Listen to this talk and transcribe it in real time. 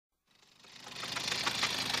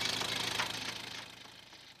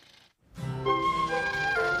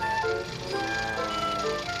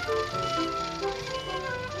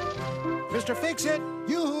Mr. Fix-It,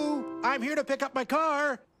 yoo-hoo! I'm here to pick up my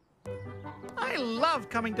car. I love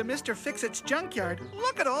coming to Mr. Fix-It's junkyard.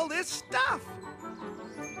 Look at all this stuff.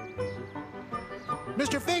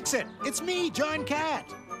 Mr. Fix-It, it's me, John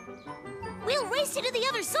Cat. We'll race you to the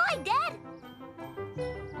other side, Dad.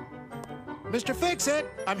 Mr. Fix-It,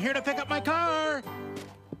 I'm here to pick up my car.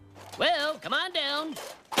 Well, come on down.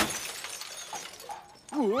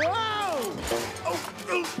 Whoa!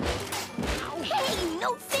 Hey,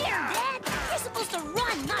 no fair, Dad. You're supposed to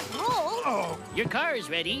run, not roll. Oh, Your car is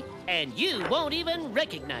ready, and you won't even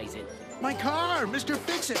recognize it. my car, Mr.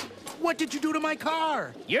 Fix-It. What did you do to my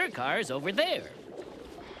car? Your car's over there.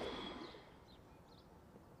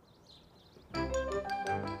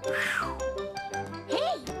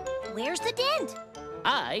 Hey, where's the dent?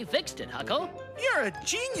 I fixed it, Huckle. You're a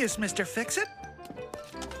genius, Mr. Fix-It.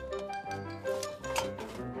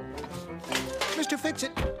 Mr.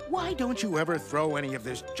 Fix-It, why don't you ever throw any of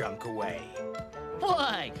this junk away?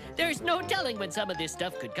 Why, there's no telling when some of this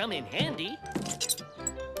stuff could come in handy.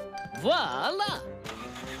 Voila!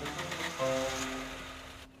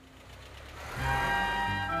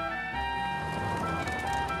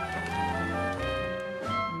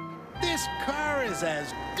 This car is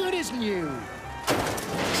as good as new.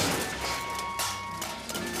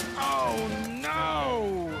 Oh,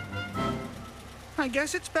 no! I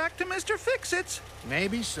guess it's back to Mr. Fix-It's.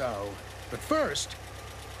 Maybe so. But first,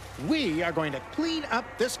 we are going to clean up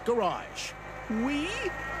this garage. We?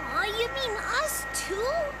 Oh, you mean us too?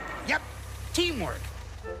 Yep, teamwork.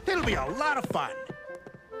 It'll be a lot of fun.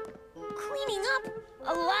 Cleaning up?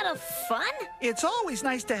 A lot of fun? It's always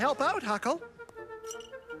nice to help out, Huckle.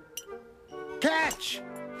 Catch!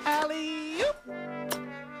 Alley-oop!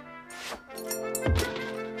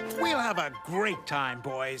 We'll have a great time,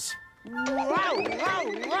 boys. Wow, wow,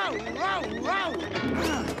 wow, wow, wow!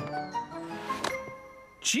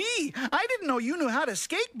 Gee, I didn't know you knew how to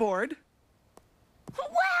skateboard.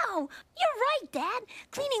 Wow, you're right, Dad.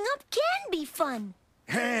 Cleaning up can be fun.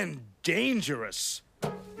 And dangerous.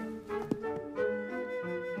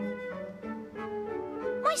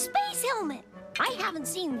 My space helmet. I haven't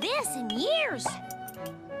seen this in years.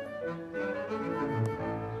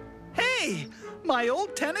 Hey, my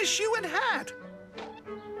old tennis shoe and hat.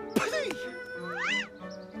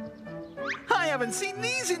 I haven't seen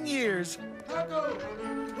these in years. Huckle,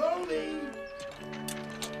 slowly.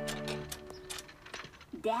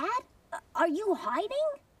 Dad, are you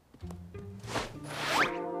hiding?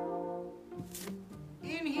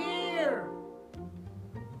 In here.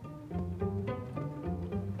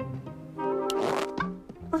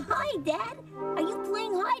 Hi, Dad. Are you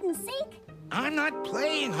playing hide and seek? I'm not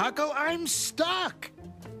playing, Huckle. I'm stuck.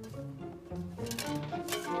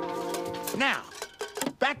 Now,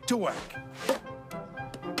 back to work.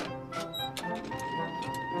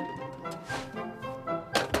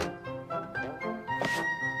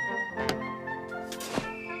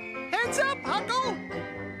 Heads up, Huckle!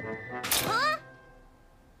 Huh?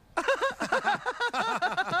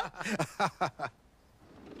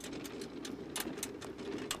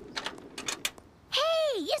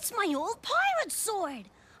 Hey, it's my old pirate sword.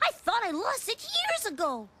 I thought I lost it years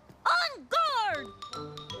ago. On guard!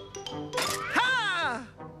 Ha!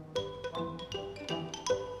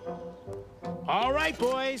 All right,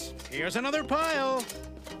 boys. Here's another pile.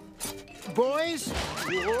 Boys,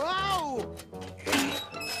 whoa!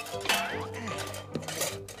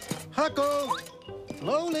 Huckle,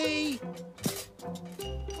 slowly.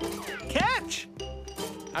 Catch!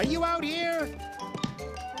 Are you out here?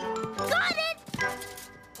 Got it!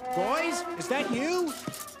 Boys, is that you?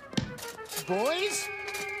 Boys?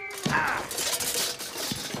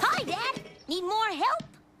 Hi, Dad. Need more help?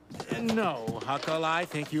 No, Huckle, I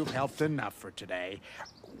think you've helped enough for today.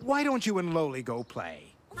 Why don't you and Loli go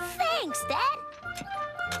play? Thanks, Dad.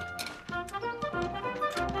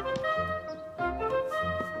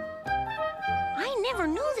 I never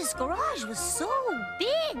knew this garage was so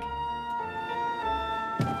big.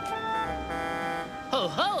 Ho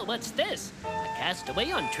ho, what's this? A castaway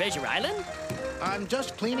on Treasure Island? I'm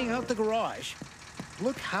just cleaning out the garage.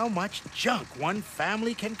 Look how much junk one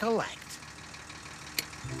family can collect.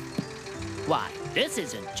 Why, this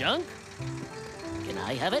isn't junk. Can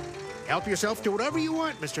I have it? Help yourself to whatever you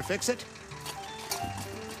want, Mr. Fix-It.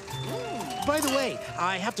 By the way,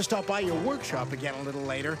 I have to stop by your workshop again a little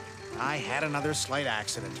later. I had another slight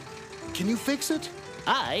accident. Can you fix it?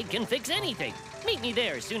 I can fix anything. Meet me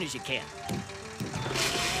there as soon as you can.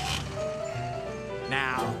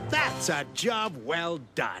 Now, that's a job well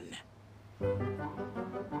done.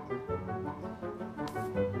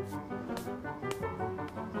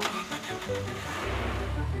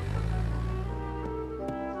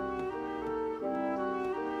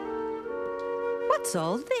 What's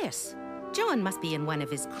all this? John must be in one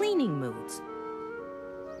of his cleaning moods.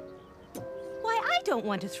 Why, I don't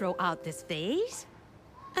want to throw out this vase.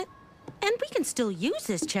 And we can still use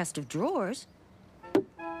this chest of drawers.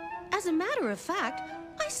 As a matter of fact,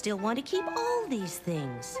 I still want to keep all these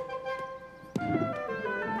things.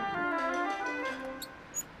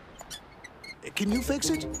 Can you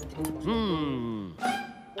fix it?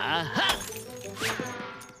 Aha!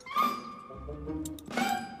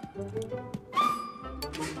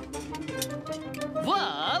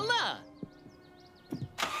 Voila!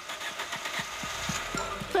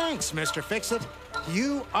 Thanks, Mr. Fix-It.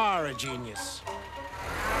 You are a genius.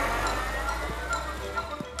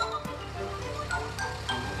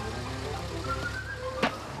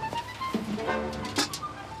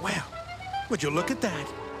 Well, would you look at that?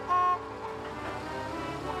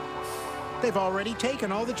 They've already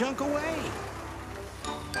taken all the junk away.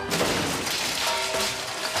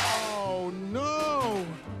 Oh, no.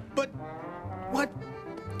 But what?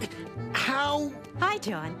 How? Hi,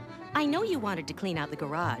 John. I know you wanted to clean out the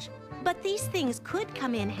garage, but these things could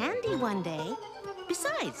come in handy one day.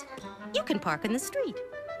 Besides, you can park in the street.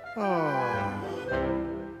 Oh.